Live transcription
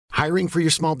Hiring for your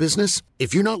small business?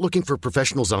 If you're not looking for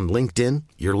professionals on LinkedIn,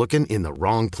 you're looking in the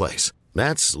wrong place.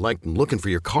 That's like looking for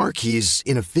your car keys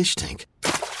in a fish tank.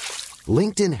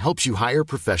 LinkedIn helps you hire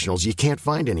professionals you can't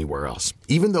find anywhere else,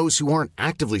 even those who aren't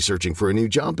actively searching for a new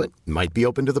job but might be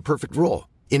open to the perfect role.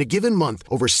 In a given month,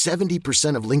 over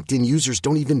 70% of LinkedIn users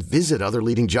don't even visit other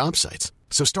leading job sites.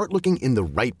 So start looking in the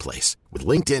right place. With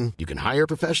LinkedIn, you can hire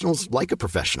professionals like a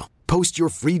professional. Post your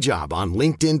free job on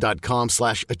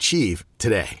linkedin.com/achieve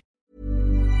today.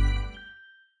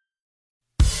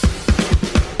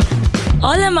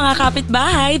 Hola mga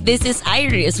kapitbahay, this is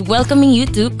Iris welcoming you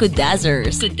to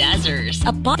Kudazzers,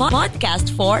 a podcast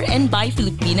for and by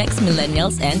Filipinx,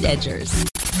 Millennials, and Edgers.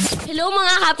 Hello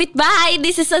mga kapitbahay,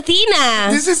 this is Athena.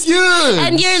 This is Yun.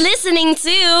 And you're listening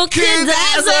to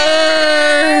Kudazzers.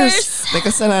 May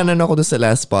kasalanan ako doon sa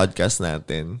last podcast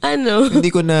natin. Ano? Hindi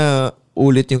ko na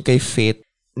ulit yung kay Faith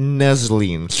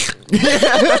Nazlin.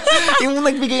 Yung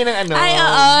nagbigay ng ano. Ay,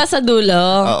 oo, sa dulo.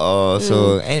 Oo,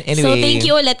 so anyway. So thank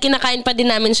you ulit, kinakain pa din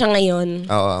namin siya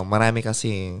ngayon. Oo, marami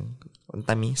kasi ang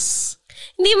tamis.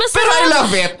 Hindi, masarap. Pero I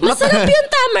love it. Masarap yung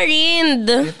tamarind.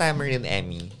 Yung tamarind,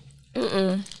 Emmy.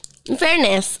 In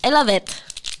fairness, I love it.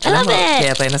 I love it.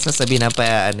 Kaya tayo nasasabi na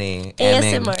pa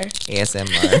ASMR.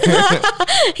 ASMR.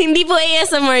 Hindi po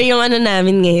ASMR yung ano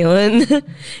namin ngayon.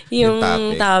 yung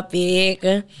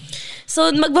topic. So,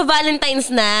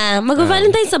 magba-Valentine's na.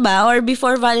 Magba-Valentine's na ba? Or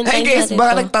before Valentine's natin? Hey guys,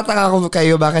 baka ito? nagtataka ko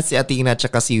kayo bakit si Athena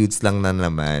at si Yudes lang na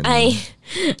naman. Ay,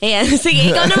 ayan.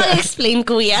 Sige, ikaw na mag-explain,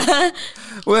 kuya.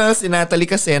 Well, si Natalie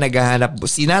kasi naghahanap.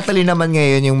 Si Natalie naman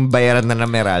ngayon yung bayaran na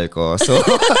Meralco. So,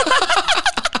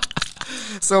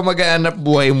 so mag-aanap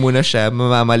buhay muna siya.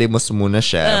 Mamamalimos muna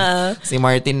siya. Si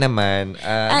Martin naman.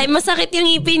 Ay, masakit yung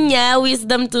ipin niya.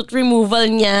 Wisdom tooth removal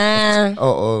niya.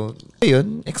 Oo.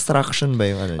 Ayun, extraction ba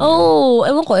yung ano niya? Oh,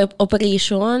 ewan ko,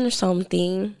 operation or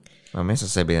something. Mamaya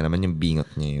sasabihin na naman yung bingot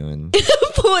niya yun.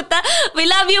 Puta, we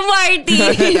love you, Marty.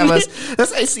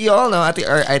 Tapos I see you all know,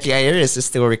 Ate Iris is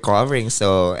still recovering.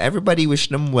 So, everybody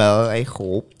wish them well. I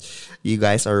hope you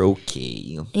guys are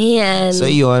okay. Ayan. So,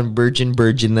 yun, virgin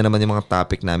na naman yung mga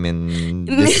topic namin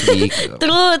this week.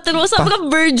 True. Sobrang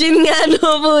virgin nga,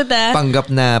 no, puta.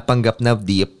 Panggap na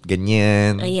deep,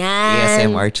 ganyan. Ayan.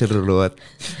 ASMR chururot.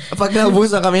 Pag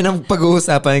naubusan kami ng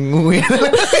pag-uusapan, nguwi na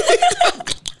lang.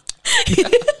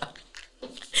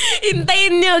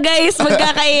 Hintayin nyo, guys.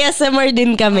 Magkaka-ASMR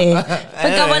din kami.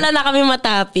 Pagka wala na kami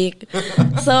matapik.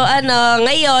 So,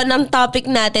 ngayon, ang topic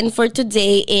natin for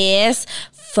today is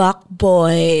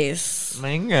fuckboys.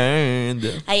 My God.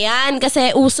 Ayan,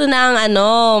 kasi uso na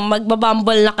ang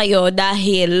magbabumble na kayo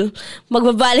dahil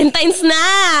magba-Valentine's na.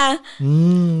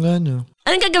 Ano?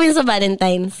 Anong gagawin sa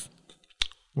Valentine's?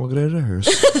 Magre-rehearse.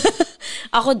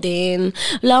 Ako din.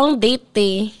 Wala akong date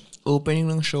eh. Opening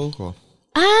ng show ko.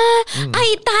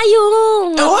 Ay, tayo!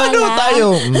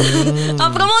 Tayo?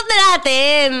 Promote na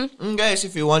natin! Guys,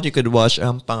 if you want, you could watch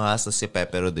ang Pangasa si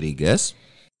Pepe Rodriguez,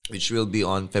 which will be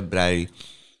on February,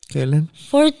 kailan?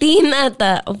 14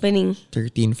 ata, opening.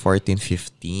 13, 14,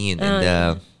 15. In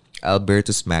the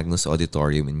Albertus Magnus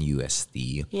Auditorium in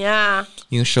UST. Yeah.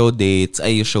 Yung show dates,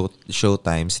 yung show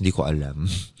times, hindi ko alam.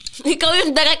 Ikaw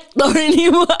yung director, hindi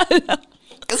mo alam.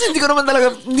 Kasi hindi ko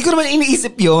naman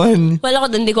iniisip yon. Wala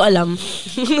ko doon, hindi ko alam.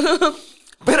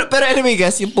 Pero anyway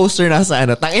guys, yung poster nasa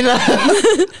tangina.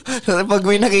 Pag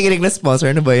may nakikinig na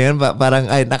sponsor, ano ba yan?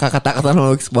 Parang, ay, nakakatakot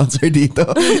na mag-sponsor dito.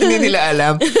 Hindi nila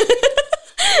alam.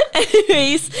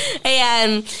 Anyways,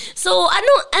 ayan. So,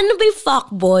 ano ba yung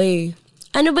fuckboy?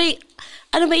 Ano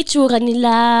ba itsura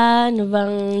nila? Ano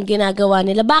bang ginagawa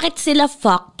nila? Bakit sila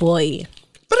fuckboy?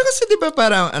 Pero kasi di ba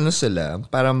parang sila?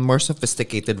 Parang more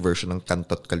sophisticated version ng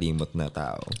kantot kalimot na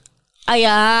tao.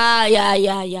 Yeah.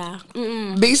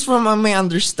 Based from my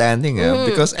understanding,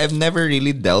 because I've never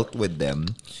really dealt with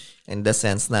them in the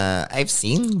sense na I've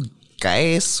seen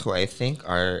guys who I think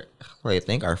are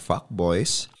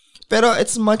fuckboys. Pero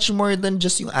it's much more than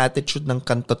just yung attitude ng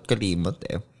kantot kalimot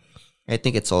eh. I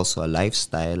think it's also a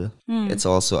lifestyle. It's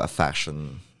also a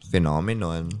fashion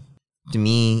phenomenon. To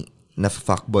me,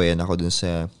 na-fuckboyan ako dun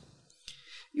sa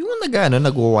yung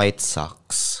nag-white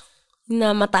socks.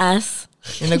 Na mataas.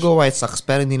 Yung nag-white socks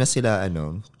pero hindi na sila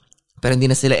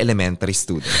elementary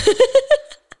student.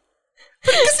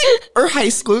 Kasi, or high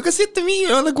school. Kasi to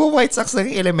me, nag-white socks lang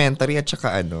elementary at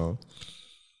saka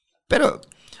Pero,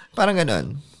 parang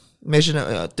ganon. Medyo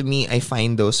to me, I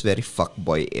find those very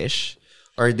fuckboy-ish.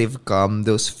 Or they've come,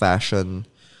 those fashion,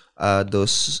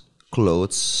 those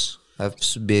clothes have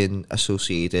been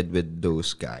associated with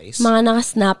those guys. Mga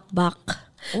naka-snapback.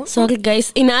 Sorry guys,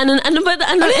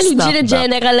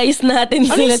 generalize natin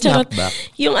sila. Snapback?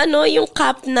 Yung yung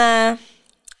cap na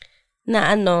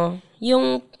na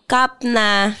yung cap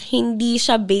na hindi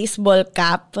siya baseball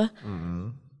cap.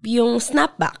 Yung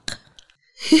snapback.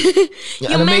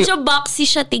 Yung medyo boxy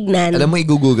siya tignan. Alam mo,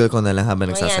 i-google ko na lang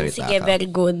habang nagsasalita sige, ka. Very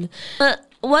good.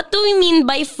 What do we mean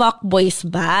by fuckboys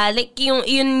ba? Like, yung,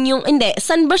 hindi,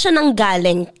 saan ba siya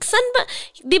nanggaling? Saan ba,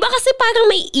 di ba kasi parang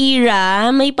may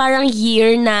era, may parang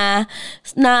year na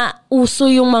uso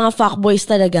yung mga fuckboys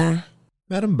talaga?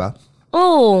 Meron ba?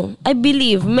 Oh, I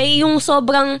believe. May yung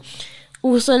sobrang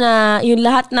uso na, yung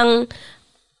lahat ng,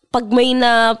 pag may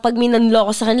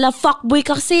nanloko sa kanila, fuckboy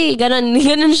ka kasi. Ganun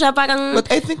siya parang... But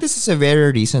I think this is a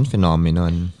very recent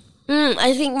phenomenon.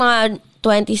 I think mga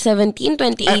 2017,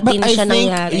 2018 siya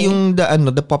nangyari. Yung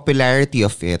the popularity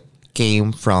of it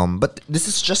came from, but this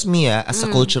is just me as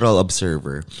a cultural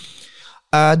observer.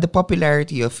 The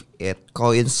popularity of it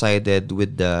coincided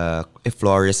with the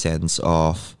efflorescence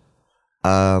of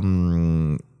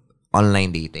online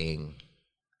dating.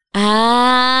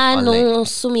 Nung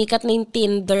sumikat na yung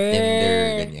Tinder.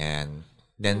 Ganyan.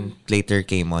 Then later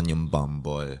came on yung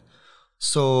Bumble.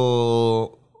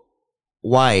 So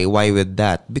why with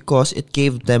that? Because it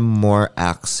gave them more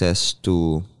access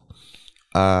to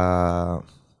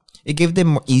it gave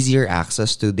them easier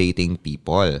access to dating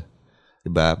people.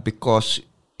 Diba? Because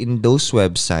in those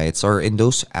websites or in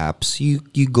those apps, you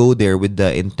go there with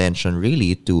the intention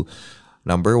really to,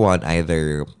 number one,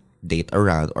 either date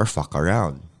around or fuck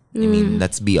around. I mean,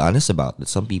 let's be honest about it.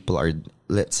 Some people are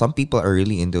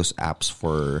really in those apps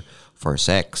for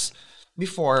sex.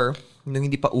 Before, nung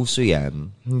hindi pa uso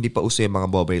yung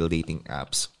mga mobile dating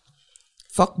apps,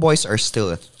 fuckboys are still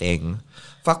a thing.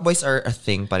 Fuckboys are a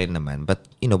thing pa rin naman, but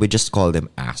we just call them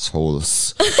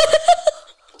assholes.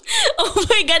 Oh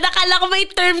my God, nakala ko may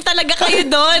term talaga kayo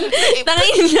doon.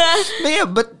 Tangina. Yeah,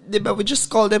 but diba, we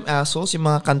just call them assholes, yung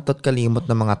mga kantot kalimot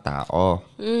na mga tao.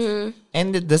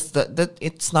 And that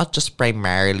it's not just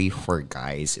primarily for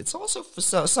guys. It's also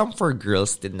some for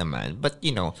girls din naman. But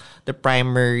the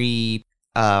primary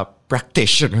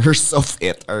practitioners of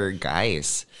it are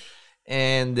guys.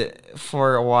 And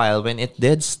for a while, when it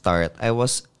did start, I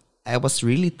was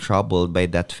really troubled by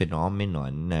that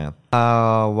phenomenon.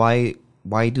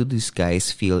 Why do these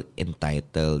guys feel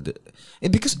entitled?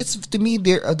 Because it's, to me,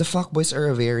 the fuckboys are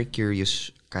a very curious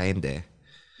kind.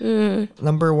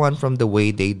 Number one, from the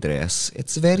way they dress,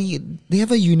 they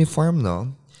have a uniform,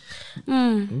 no?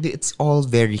 It's all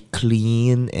very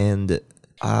clean and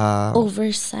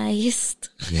oversized.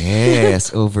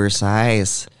 Yes,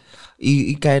 oversized.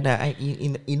 You kinda,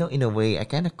 in a way, I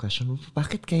kinda question,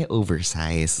 bakit kaya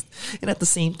oversized? And at the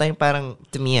same time, parang,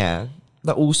 to me,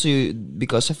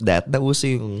 because of that, nauso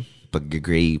yung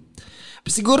pag-grape.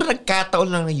 Siguro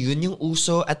nagkataon lang na yun yung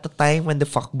uso at the time when the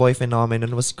fuckboy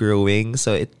phenomenon was growing.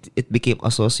 So it became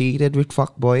associated with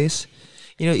fuckboys.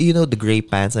 You know the gray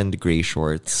pants and the gray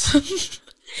shorts.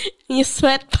 Yung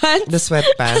sweatpants. The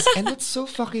sweatpants. And what's so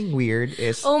fucking weird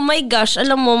is... Oh my gosh,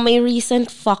 alam mo, may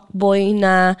recent fuckboy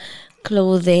na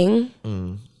clothing.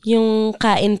 Yung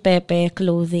Kain Pepe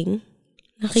clothing.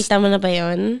 Nakita mo na ba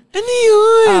yun? Ano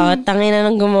yun? Tangin na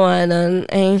nang gumawa nun.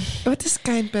 What is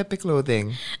Kain Pepe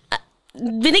clothing?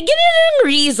 Binigyan nila ng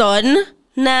reason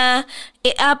na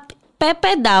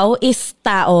Pepe daw is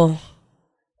tao.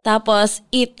 Tapos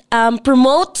it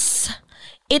promotes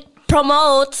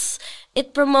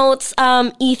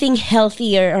eating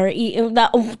healthier or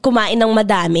kumain ng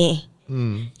madami.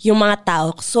 Yung mga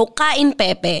tao. So Kain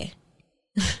Pepe.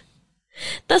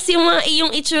 Tapos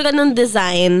yung itsura ng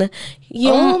design,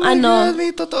 yung God,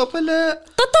 may totoo pala.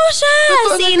 Totoo siya.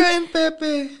 Totoo na Kain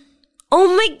Pepe. Oh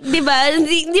my, di ba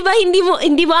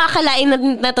hindi mo akalain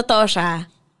na totoo siya.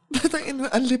 Ba't ang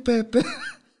Anli Pepe?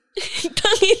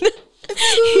 Tangina. It's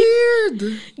so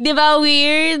weird. Di ba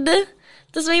weird?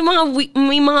 Tapos may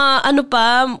mga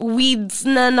weeds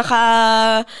na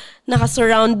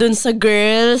naka-surround dun sa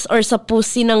girls or sa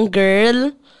pussy ng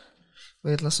girl.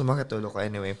 Wait lang, sumakit ulo ko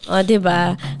anyway.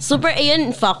 Diba? Super,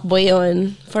 ayun, fuckboy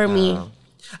yun for me.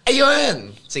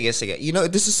 Ayun! Sige.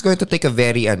 This is going to take a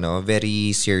very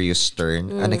serious turn.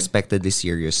 Unexpectedly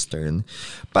serious turn.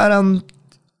 Parang,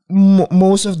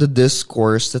 most of the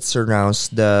discourse that surrounds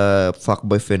the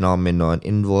fuckboy phenomenon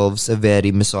involves a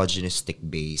very misogynistic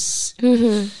base.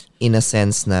 In a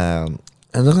sense na,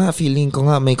 feeling ko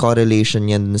nga may correlation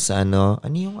yan sa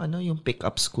yung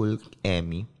pick-up school,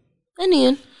 Emmy. Ano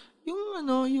yun?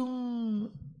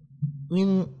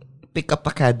 Yung pick-up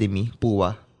academy,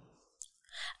 PUA.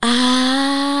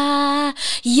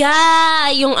 Yeah!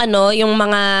 Yung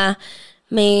mga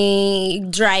may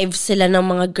drive sila ng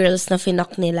mga girls na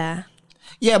finak nila.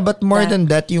 Yeah, but more than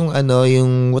that, yung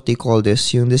what they call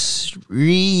this, yung this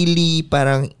really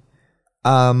parang,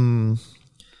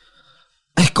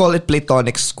 I call it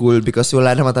platonic school because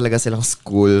wala naman talaga silang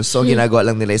school. So,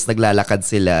 ginagawa lang nila is naglalakad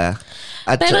sila.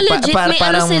 At Pero legit, may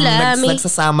ano sila.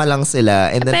 Nagsasama lang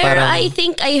sila. And then pero parang, I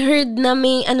think I heard na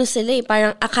may ano sila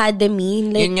parang academy.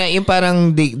 Like, yun nga, yung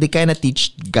parang they kind of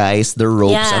teach guys the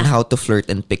ropes Yeah. and how to flirt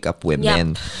and pick up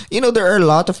women. Yep. You know, there are a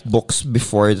lot of books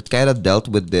before that kind of dealt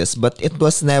with this, but it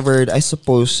was never, I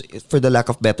suppose, for the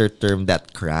lack of better term,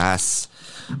 that crass.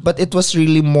 But it was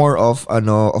really more of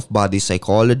body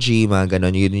psychology, mga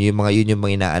ganon. Yun yung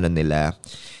mga inaano nila.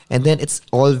 And then it's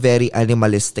all very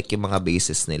animalistic yung mga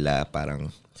bases nila.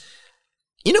 Parang,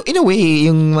 in a way,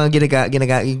 yung mga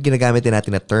ginagamit din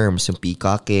natin na terms, yung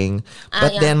peacocking.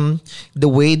 But then,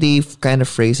 the way they kind of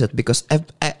phrase it, because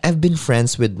I've been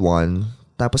friends with one,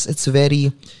 tapos it's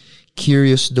very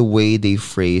curious the way they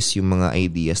phrase yung mga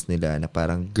ideas nila na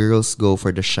parang girls go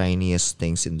for the shiniest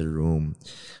things in the room.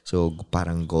 So,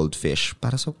 parang goldfish.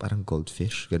 Parang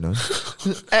goldfish. Ganon.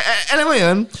 Alam mo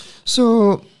yun?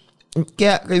 So,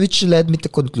 kaya, which led me to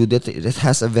conclude that it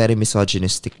has a very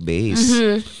misogynistic base.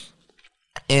 Mm-hmm.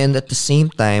 And at the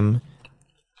same time,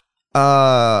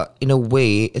 in a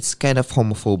way, it's kind of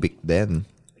homophobic then.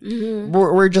 Mm-hmm.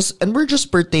 We're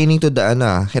just pertaining to the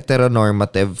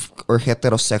heteronormative or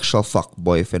heterosexual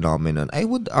fuckboy phenomenon. I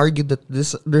would argue that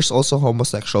there's also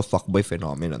homosexual fuckboy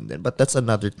phenomenon then, but that's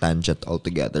another tangent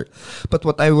altogether. But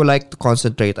what I would like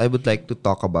to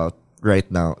talk about right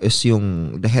now is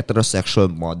the heterosexual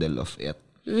model of it.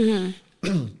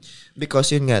 Mm-hmm.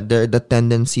 Because yun nga, the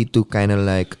tendency to kind of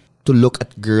like to look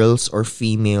at girls or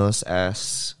females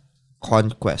as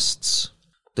conquests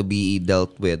to be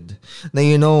dealt with.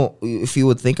 Now, if you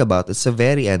would think about it, it's a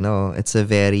very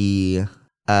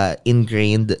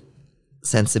ingrained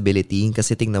sensibility.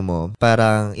 Kasi tingnan mo,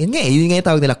 parang, yun nga yung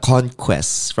tawag nila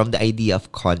conquest, from the idea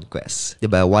of conquest.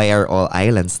 Diba? Why are all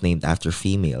islands named after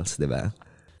females? Diba?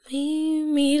 May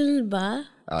male ba?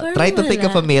 Try to think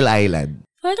of a male island.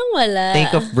 Parang wala.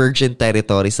 Think of virgin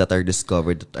territories that are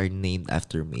discovered that are named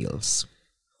after males.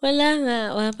 Wala nga.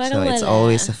 Parang so it's wala.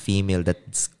 always a female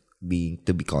that's being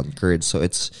to be conquered. So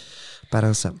it's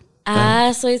parang sa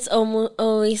so it's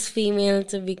always female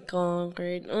to be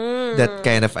conquered. That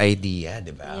kind of idea,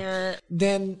 diba? Yeah.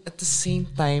 Then at the same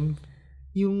time,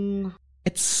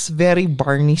 it's very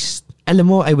Barney. Alam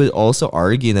mo, I will also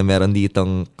argue na meron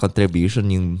ditong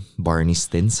contribution yung Barney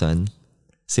Stinson.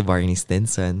 Si Barney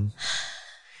Stinson.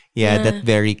 Yeah, that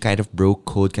very kind of bro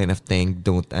code kind of thing.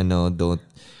 Don't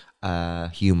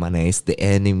humanize the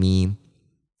enemy.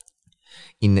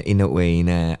 In a way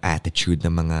na attitude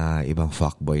ng mga ibang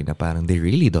fuckboy na parang they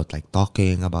really don't like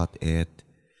talking about it.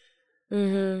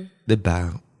 Mm-hmm.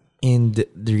 Diba? And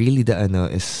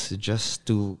is just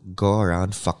to go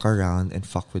around, fuck around, and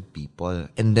fuck with people.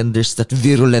 And then there's that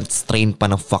virulent strain pa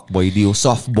ng fuckboy, yung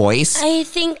soft boys. I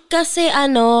think kasi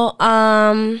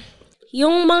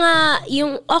yung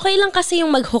okay lang kasi yung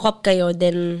mag-hook up kayo,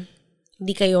 then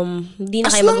hindi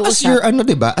na kayo mag-uusap.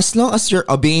 Diba? As long as you're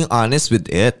being honest with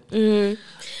it. Mm.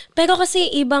 Pero kasi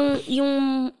ibang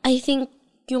I think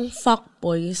yung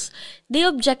fuckboys, they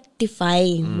objectify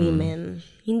women.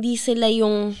 Hindi sila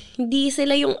yung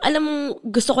alam mo,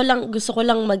 gusto ko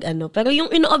lang mag-ano. Pero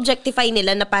yung ino-objectify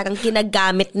nila na parang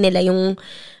ginagamit nila yung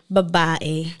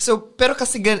babae. So, pero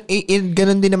kasi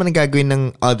ganun din naman ang gagawin ng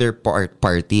other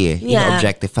party Yeah.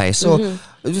 Ino-objectify. So,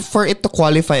 for it to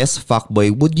qualify as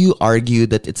fuckboy, would you argue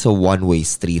that it's a one-way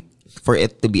street for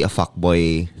it to be a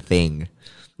fuckboy thing?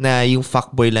 Na yung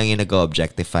fuckboy lang yung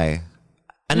nag-objectify?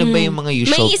 Ano ba yung mga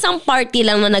usual? May isang party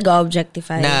lang na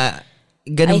nag-objectify. Na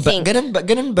ganun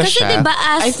ba kasi siya? diba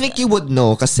I think you would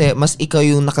know kasi mas ikaw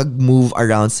yung nakag-move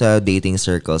around sa dating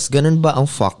circles. Ganun ba ang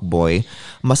fuckboy?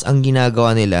 Mas ang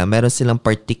ginagawa nila, meron silang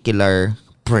particular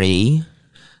prey,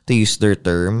 to use their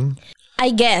term.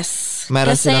 I guess.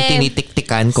 Meron kasi silang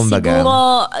tinitik-tikan, kumbaga.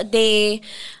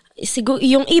 Siguro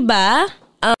yung iba,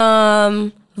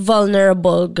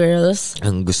 vulnerable girls.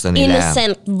 Ang gusto nila.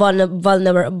 Innocent,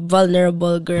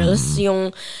 vulnerable girls. Yung,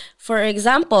 for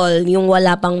example, yung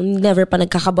never pa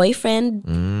nagkaka-boyfriend.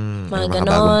 Mga ganon.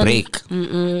 Bagong break.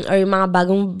 Or yung mga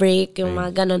bagong break, yung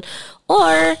mga ganon.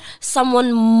 Or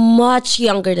someone much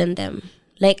younger than them.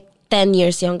 Like, 10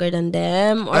 years younger than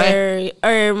them. Or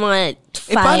mga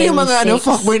 5, paano yung mga 6.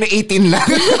 fuckboy na 18 lang?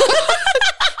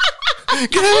 Oh my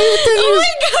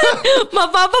God!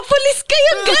 Mapapapulis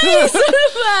kayo, guys! Ano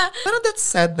ba? Pero that's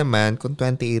sad naman kung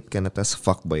 28 ka na tas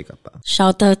fuckboy ka pa.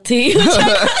 Shout out to you.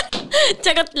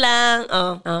 Charot lang.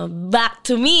 Back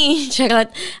to me.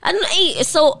 Charot.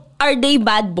 So, are they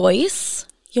bad boys?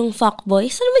 Yung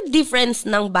fuckboy? Saan may difference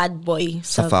ng bad boy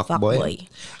sa fuckboy?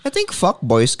 I think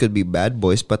fuckboys could be bad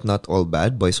boys, but not all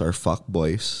bad boys are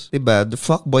fuckboys. Diba? The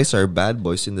fuckboys are bad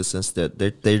boys in the sense that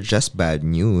they're just bad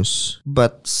news.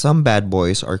 But some bad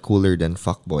boys are cooler than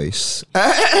fuckboys.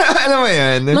 Alam mo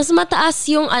yan? Mas mataas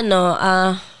yung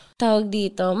tawag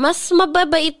dito, mas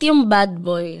mababait yung bad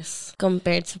boys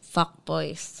compared sa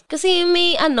fuckboys. Kasi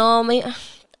may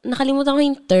nakalimutan ko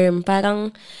yung term,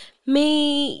 parang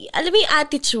alam mo yung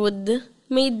attitude,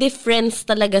 may difference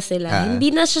talaga sila.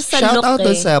 Hindi na siya sa shout look out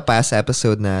sa past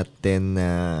episode natin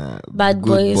Bad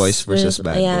Good Boys Boys versus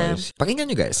Bad ayan. Boys.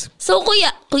 Pakinggan nyo guys. So, kuya,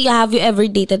 have you ever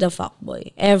dated a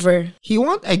fuckboy? Ever?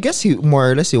 I guess he more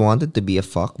or less he wanted to be a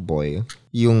fuckboy.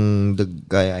 The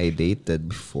guy I dated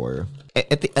before.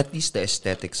 At least the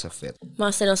aesthetics of it.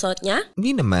 Mga sinusot niya?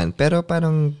 Hindi naman, pero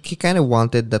parang he kind of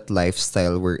wanted that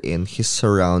lifestyle we're in. He's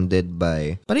surrounded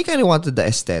by, but he kind of wanted the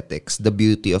aesthetics, the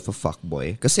beauty of a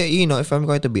fuckboy. Kasi, if I'm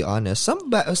going to be honest,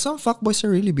 some fuckboys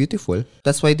are really beautiful.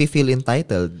 That's why they feel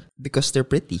entitled because they're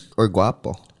pretty or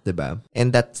guapo. Diba?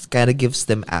 And that kind of gives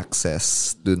them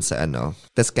access dun sa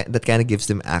that kind of gives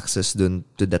them access dun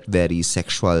to that very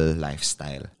sexual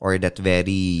lifestyle or that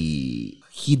very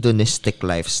hedonistic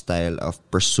lifestyle of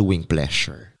pursuing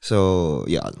pleasure. So,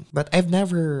 yeah. But I've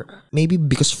never, maybe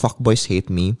because fuckboys hate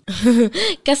me.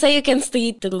 Kasi you can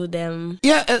stay through them.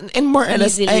 Yeah, and more or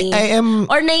less, I am...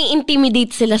 Or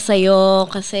nai-intimidate sila sa'yo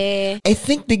kasi... I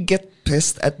think they get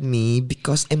pissed at me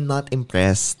because I'm not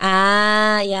impressed.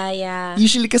 Yeah.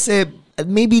 Usually kasi,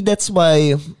 maybe that's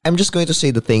why I'm just going to say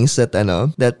the things that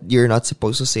that you're not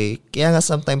supposed to say. Kaya nga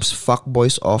sometimes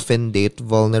fuckboys often date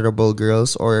vulnerable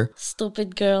girls or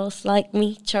stupid girls like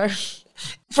me, char.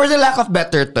 For the lack of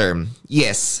better term,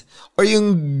 yes. Or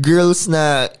yung girls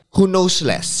na who knows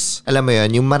less. Alam mo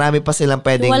yun, yung marami pa silang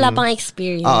pwedeng... Wala pang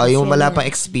experience. Yung wala pang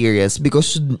experience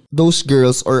because those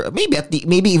girls or maybe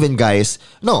even guys,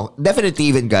 no, definitely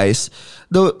even guys,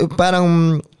 though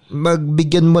parang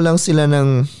magbigyan mo lang sila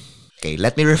ng... Okay,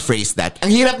 let me rephrase that. Ang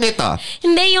hirap nito.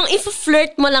 Hindi, yung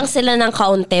if-flirt mo lang sila ng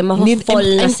kaunti,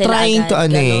 ma-fall na sila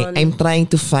agad. I'm trying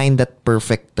to find that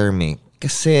perfect term eh.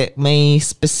 Kasi may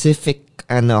specific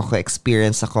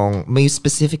may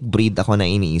specific breed ako na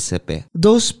iniisip eh.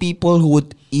 Those people who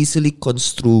would easily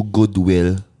construe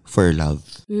goodwill for love.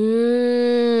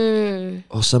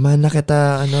 Samahan na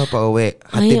kita, pauwi.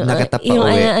 Hatid na kita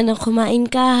pauwi. Kumain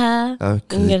ka ha.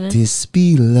 Could this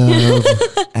be love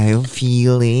I'm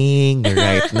feeling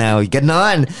right now?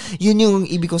 Ganon. Yun yung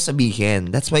ibig kong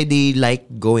sabihin. That's why they like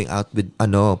going out with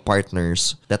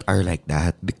partners that are like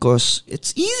that. Because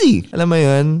it's easy. Alam mo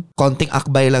yun? Konting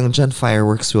akbay lang dyan,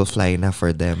 fireworks will fly na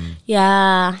for them.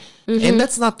 Yeah. Mm-hmm. And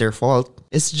that's not their fault.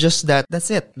 It's just that's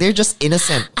it. They're just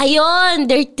innocent. Ayun,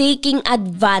 they're taking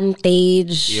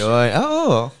advantage. Yun.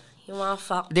 Oo. Yung mga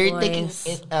fuckboys. They're taking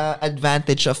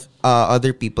advantage of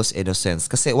other people's innocence.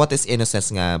 Kasi what is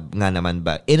innocence nga naman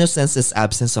ba? Innocence is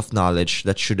absence of knowledge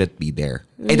that shouldn't be there.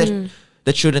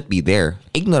 That shouldn't be there.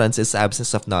 Ignorance is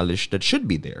absence of knowledge that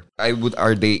should be there.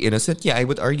 Are they innocent? Yeah, I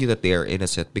would argue that they are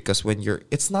innocent because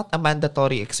it's not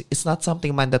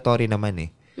something mandatory naman eh.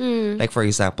 Like for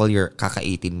example, you're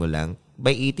kaka-18 mo lang.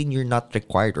 By 18, you're not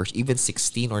required, or even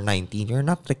 16 or 19, you're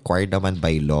not required naman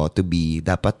by law to be,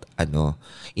 dapat,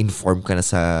 informed ka na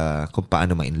sa kung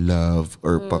paano ma-in love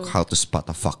or how to spot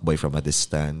a fuckboy from a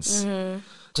distance. Mm-hmm.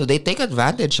 So they take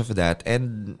advantage of that.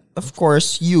 And of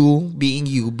course, being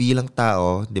you, bilang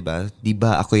tao, di ba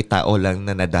ako'y tao lang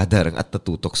na nadadarang at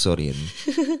natutokso rin.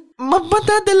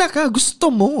 Madadala ka,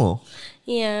 gusto mo.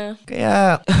 Yeah.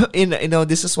 Kaya,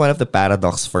 this is one of the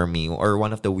paradox for me, or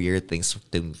one of the weird things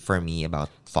for me about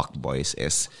fuckboys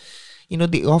is,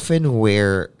 they often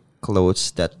wear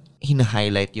clothes that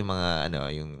hina-highlight yung mga,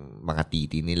 yung mga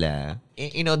titi nila.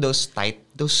 Those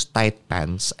tight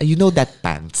pants. You know that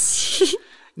pants?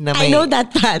 I know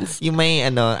that pants. Yung may,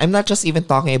 I'm not just even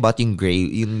talking about yung gray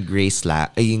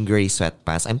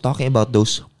sweatpants. I'm talking about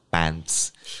those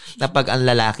pants na pag ang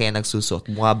lalaki ang nagsusuot,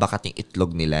 bakat yung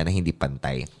itlog nila na hindi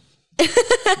pantay.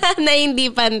 Na hindi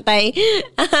pantay.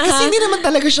 Kasi hindi naman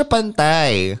talaga siya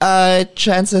pantay.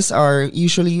 Chances are,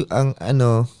 usually,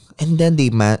 and then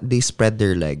they spread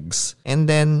their legs. And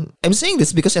then, I'm saying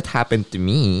this because it happened to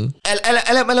me.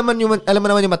 Alam mo naman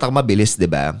yung mata ko, mabilis, di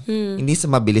ba? Hindi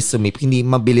sa mabilis hindi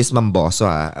mabilis mamboso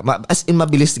ha. As in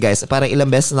mabilis guys, parang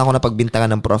ilang beses na ako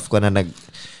napagbintangan ng prof ko na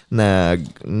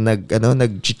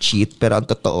nag-cheat, pero ang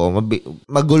totoo,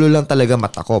 magulo lang talaga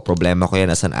mata ko. Problema ko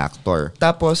yan as an actor.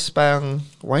 Tapos, parang,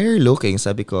 why are you looking?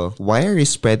 Sabi ko, why are you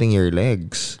spreading your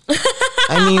legs?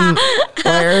 I mean,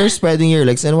 Why are you spreading your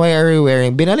legs and why are you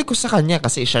wearing? Binalik ko sa kanya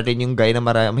kasi siya rin yung guy na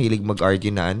mahilig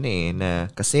mag-argue na na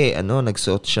kasi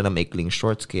nagsuot siya na maikling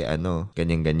shorts kaya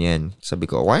ganyan-ganyan. Sabi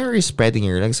ko, why are you spreading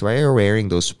your legs? Why are you wearing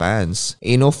those pants?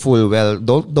 You know full well,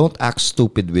 don't act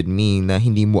stupid with me na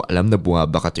hindi mo alam na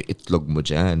bumabakat yung itlog mo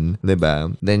dyan.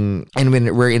 Diba? Then, and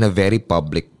when we're in a very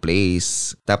public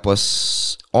place,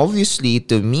 tapos, obviously,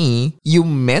 to me, you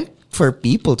meant for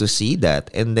people to see that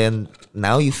and then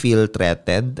now you feel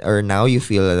threatened or now you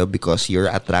feel because you're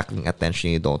attracting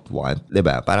attention you don't want.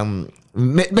 Diba? Parang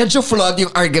medyo flawed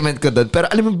yung argument ko doon.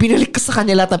 Pero alam mo, binalik ka sa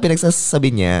kanya lahat ng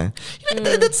pinagsasabi niya.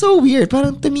 That's so weird.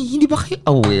 Parang to me, hindi ba kayo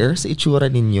aware sa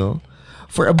itsura ninyo?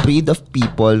 For a breed of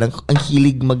people ang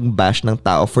hilig mag-bash ng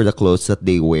tao for the clothes that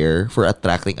they wear, for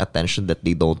attracting attention that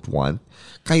they don't want.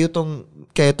 Kayo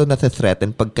to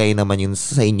nasa-threaten pag kayo naman yung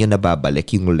sa inyo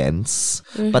nababalik yung lens.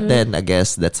 But then, I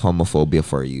guess that's homophobia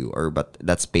for you but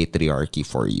that's patriarchy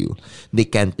for you. They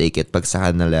can't take it pag sa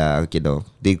kanila,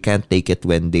 they can't take it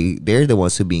when they're the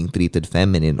ones who being treated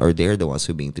feminine or they're the ones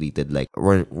who being treated like,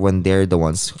 or when they're the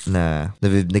ones na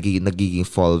nagiging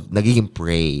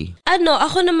prey.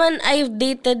 Ako naman, I've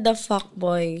dated the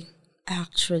fuckboy.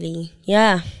 Actually.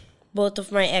 Yeah. Both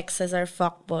of my exes are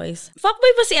fuckboys.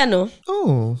 Fuckboy pa si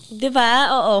Oh.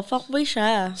 Diba? Oo, fuckboy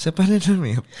siya. Sa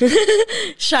pananamip.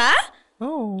 Siya?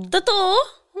 Oh. Totoo?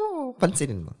 Oh.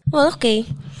 Pansinin mo. Well, okay.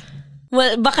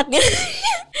 Well, bakit nga?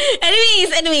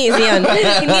 anyways, yun.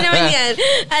 Hindi naman yan.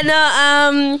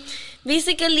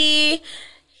 Basically,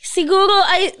 siguro,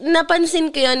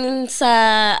 napansin ko yun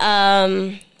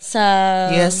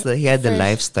yes, he had the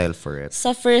lifestyle for it.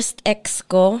 Sa first ex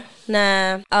ko,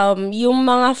 na yung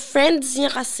mga friends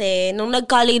niya kasi, nung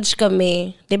nag-college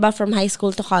kami, diba, from high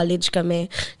school to college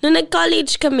kami, nung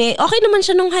nag-college kami, okay naman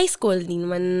siya nung high school. Hindi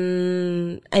naman,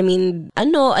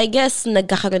 I guess,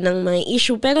 nagkakaroon ng mga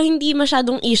issue, pero hindi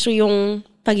masyadong issue yung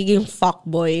pagiging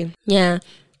fuckboy. Yeah.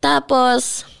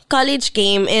 Tapos, college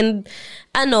came and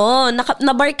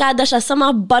nabarkada siya sa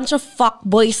mga bunch of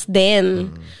fuckboys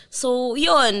din. So,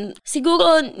 yun.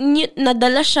 Siguro,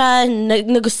 nadala siya,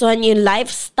 nagustuhan niya yung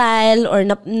lifestyle or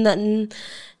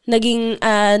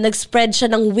nag-spread siya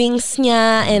ng wings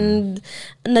niya and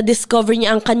na-discover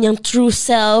niya ang kanyang true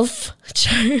self.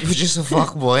 Which is a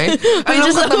fuckboy?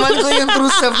 Alam ko naman ko yung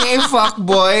true self niya yung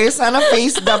fuckboy.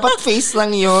 Dapat face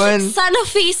lang yun. Sana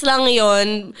face lang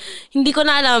yun. Hindi ko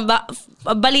na alam.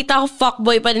 Balita ko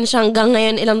fuckboy pa rin siya hanggang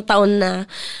ngayon, ilang taon na.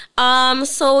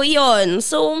 So, yun.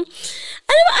 So,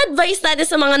 ano ba advice natin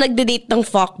sa mga nagde-date ng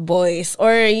fuckboys?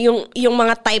 Or yung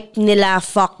mga type nila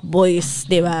fuckboys,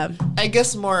 di ba? I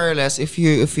guess more or less, if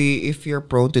you're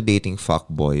prone to dating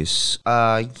fuckboys,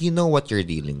 you know what you're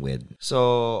dealing with.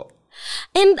 So,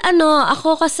 and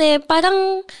ako kasi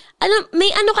parang,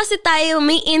 may kasi tayo,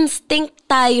 may instinct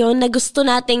tayo na gusto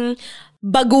nating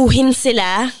baguhin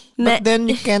sila. But then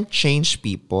you can't change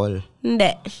people.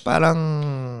 Hindi.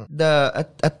 Parang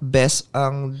at best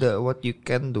what you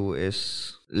can do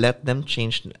is let them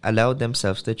allow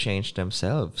themselves to change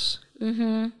themselves.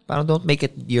 Parang don't make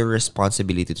it your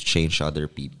responsibility to change other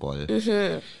people.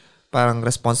 Parang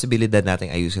responsibilidad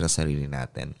natin ayusin ang sarili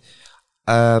natin.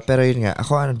 Pero yun nga,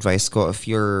 ako ang advice ko, if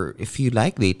you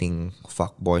like dating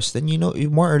fuckboys, then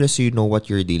more or less you know what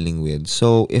you're dealing with.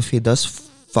 So if he does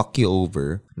fuck you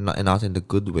over, not in the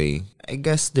good way, I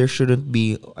guess there shouldn't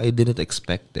be, I didn't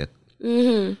expect it.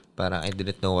 Parang I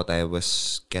didn't know what I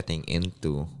was getting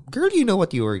into. Girl, you know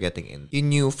what you were getting into. You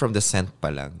knew from the scent pa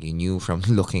lang. You knew from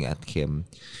looking at him.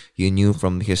 You knew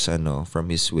from his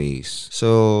ways.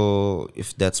 So,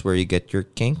 if that's where you get your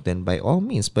kink, then by all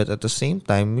means. But at the same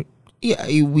time, yeah,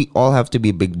 we all have to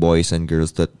be big boys and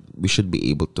girls that we should be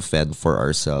able to fend for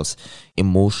ourselves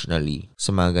emotionally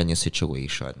sa mga ganyang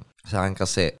situation. Sa akin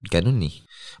kasi, ganun eh.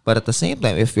 But at the same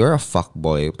time, if you're a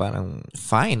fuckboy, parang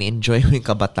fine, enjoy mo yung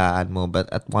kabataan mo. But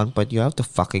at one point, you have to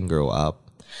fucking grow up.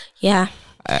 Yeah.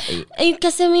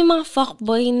 Kasi may mga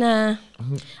fuckboy na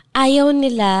ayaw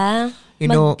nila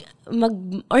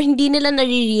or hindi nila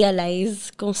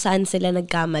nare-realize kung saan sila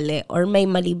nagkamali or may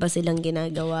mali ba silang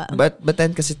ginagawa. But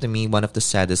then kasi to me, one of the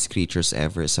saddest creatures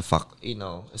ever is a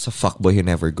fuckboy who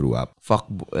never grew up.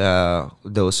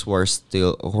 Those who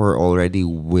are already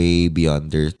way beyond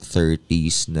their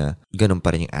 30s na ganun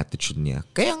pa rin yung attitude niya.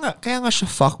 Kaya nga siya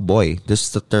fuckboy. This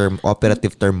is the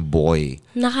operative term boy.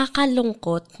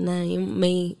 Nakakalungkot na yung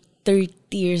may 30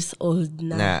 years old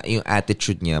na. Na yung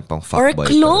attitude niya pang fuckboy.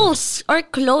 Or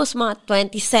close, mga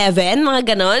 27, mga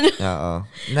ganon. Oo.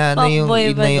 Na yung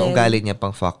ugali niya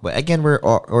pang fuckboy. Again, we're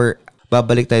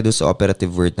babalik tayo doon sa operative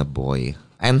word na boy.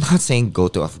 I'm not saying go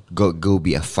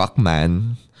be a fuck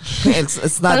man.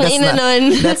 It's not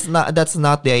that's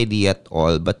not the idea at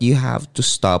all, but you have to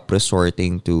stop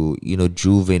resorting to,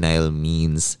 juvenile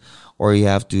means, or you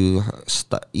have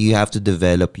to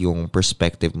develop yung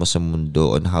perspective mo sa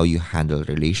mundo on how you handle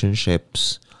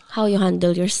relationships, how you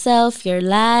handle yourself, your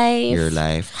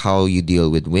life, how you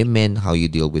deal with women, how you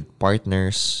deal with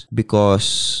partners,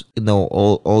 because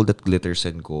all that glitters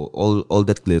and gold, all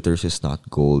that glitters is not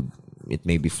gold. It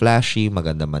may be flashy,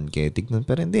 maganda man kayo tignan,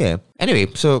 pero hindi eh.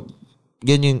 Anyway, so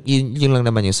yun lang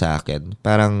naman yung sa akin.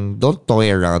 Parang don't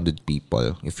toy around with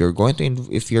people. If you're going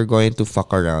to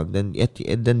fuck around, then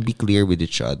be clear with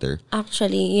each other.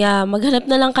 Actually, yeah, maghanap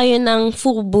na lang kayo ng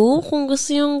fubu kung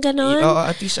gusto yung ganon.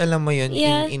 At least alam mo yun,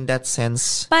 in that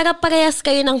sense. Para parehas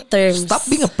kayo ng terms. Stop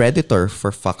being a predator,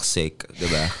 for fuck's sake,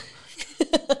 diba?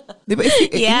 Diba,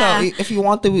 if you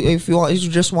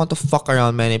just want to fuck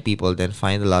around many people, then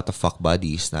find a lot of fuck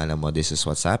buddies na alam mo, this is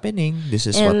what's happening, this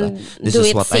is what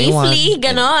I want. Safely,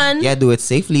 ganon. Do it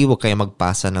safely. Huwag kayo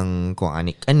magpasa ng kung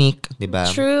anik-anik, diba?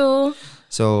 True.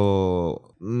 So,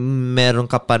 meron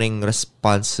ka pa ring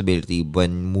responsibility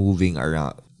when moving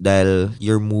around, dahil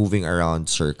you're moving around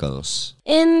circles.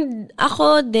 And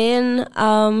ako din,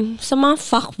 sa mga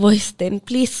fuckboys din,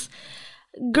 please,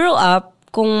 grow up.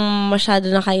 Kung masyado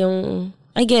na kayong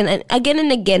again and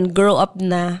again grow up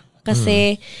na,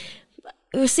 kasi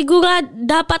siguro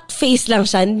dapat face lang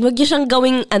siya, wag niyo siyang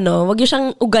gawing wag niyo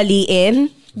siyang ugaliin,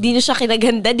 di niyo siya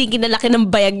kinaganda, di kinalaki ng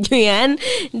bayag niyo yan,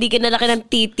 di kinalaki ng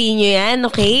titi niyo yan,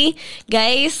 okay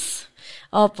guys?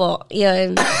 Opo,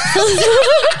 yun. So,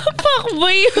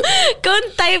 fuckboy,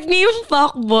 kung type niyo yung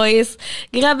fuckboys,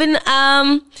 grabe na,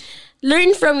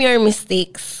 learn from your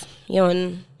mistakes,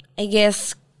 yun. I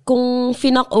guess kung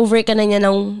finock over ka na niya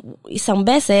ng isang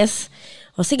beses,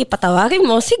 sige, patawarin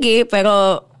mo, sige,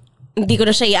 pero hindi ko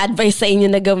na siya i-advise sa inyo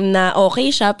na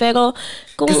okay siya, pero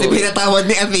kung... Kasi pinatawad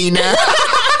ni Athena.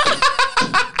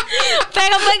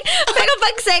 pero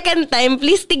pag second time,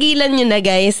 please tigilan nyo na,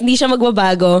 guys. Hindi siya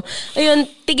magbabago. Ayun,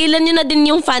 tigilan nyo na din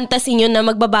yung fantasy nyo na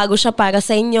magbabago siya para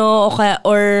sa inyo,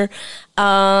 or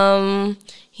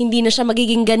hindi na siya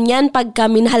magiging ganyan pagka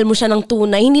minahal mo siya ng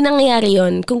tunay. Hindi nangyayari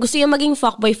yun. Kung gusto niya maging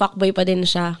fuckboy pa din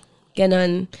siya.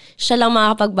 Ganon. Siya lang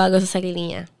makakapagbago sa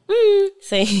sarili niya.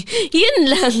 So, yun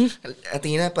lang.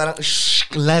 Athena, parang,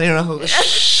 lalo na ako.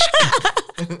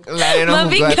 Lalo na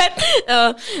mabigat.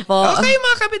 Okay,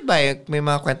 mga kapitbahay, may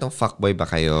mga kwentong fuckboy ba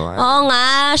kayo? Oo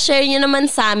nga, share nyo naman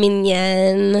sa amin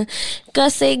yan.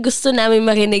 Kasi gusto namin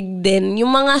marinig din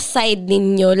yung mga side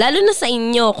ninyo. Lalo na sa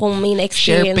inyo kung may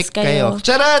na-experience kayo.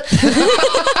 Charot!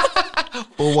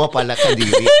 Puwa pala ka,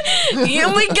 dili.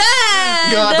 Oh my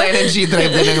God! Gawa tayo ng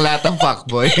G-Drive na ng lahat ng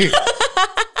fuckboy.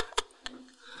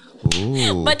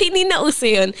 Ooh. But hindi na uso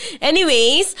yun.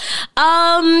 Anyways,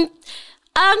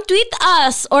 tweet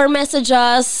us or message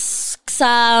us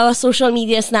sa social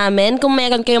medias namin. Kung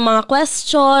meron kayong mga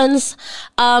questions,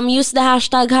 use the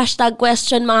hashtag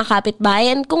question mga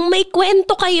kapitbayan. Kung may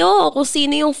kwento kayo, kung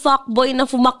sino yung fuckboy na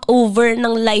fumak over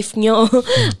ng life nyo,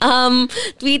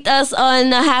 tweet us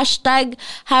on hashtag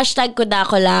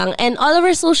Kudako lang. And all of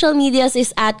our social medias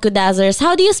is @Kudazzers.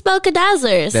 How do you spell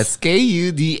Kudazzers? That's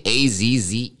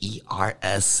Kudazzers.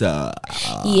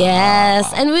 Yes.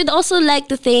 And we'd also like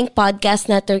to thank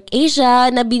Podcast Network Asia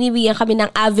na binibigyan kami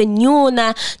ng avenue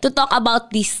na to talk about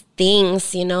these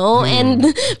things, you know? And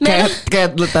kaya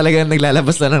talagang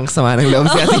naglalabas na ng sama ng loob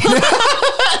si Athena.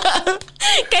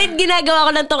 Kahit ginagawa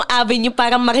ko lang tong avenue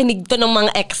para marinig to ng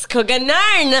mga ex ko.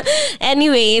 Ganarn!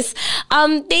 Anyways,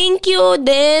 thank you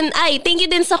din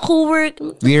sa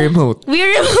We Remote.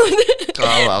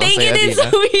 Thank you din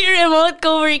sa We Remote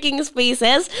co-working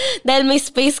spaces. Dahil may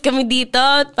space kami dito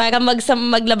para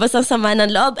maglabas ng sama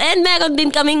ng loob. And meron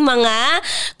din kaming mga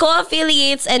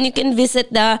co-affiliates, and you can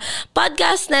visit the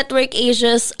Podcast Network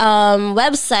Asia's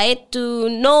website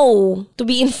to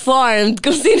be informed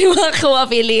kung sino mga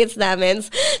co-affiliates namin.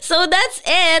 So that's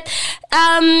it.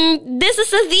 This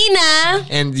is Athena.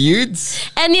 And Yudes.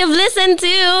 And you've listened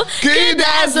to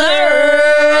Kudazzers.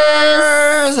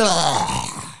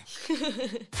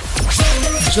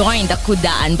 Join the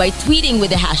Kudaan by tweeting with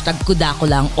the hashtag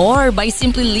Kudakulang or by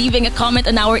simply leaving a comment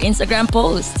on our Instagram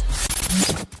post.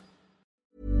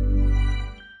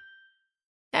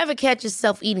 Ever catch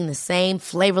yourself eating the same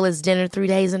flavorless dinner 3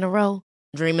 days in a row?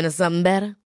 Dreaming of something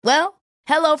better? Well,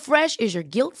 HelloFresh is your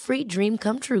guilt-free dream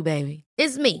come true, baby.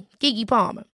 It's me, Keke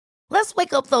Palmer. Let's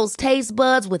wake up those taste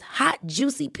buds with hot,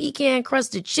 juicy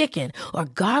pecan-crusted chicken or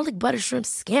garlic butter shrimp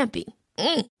scampi.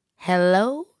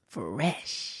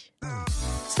 HelloFresh.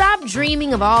 Stop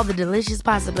dreaming of all the delicious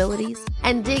possibilities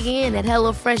and dig in at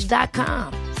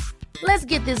HelloFresh.com. Let's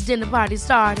get this dinner party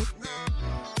started.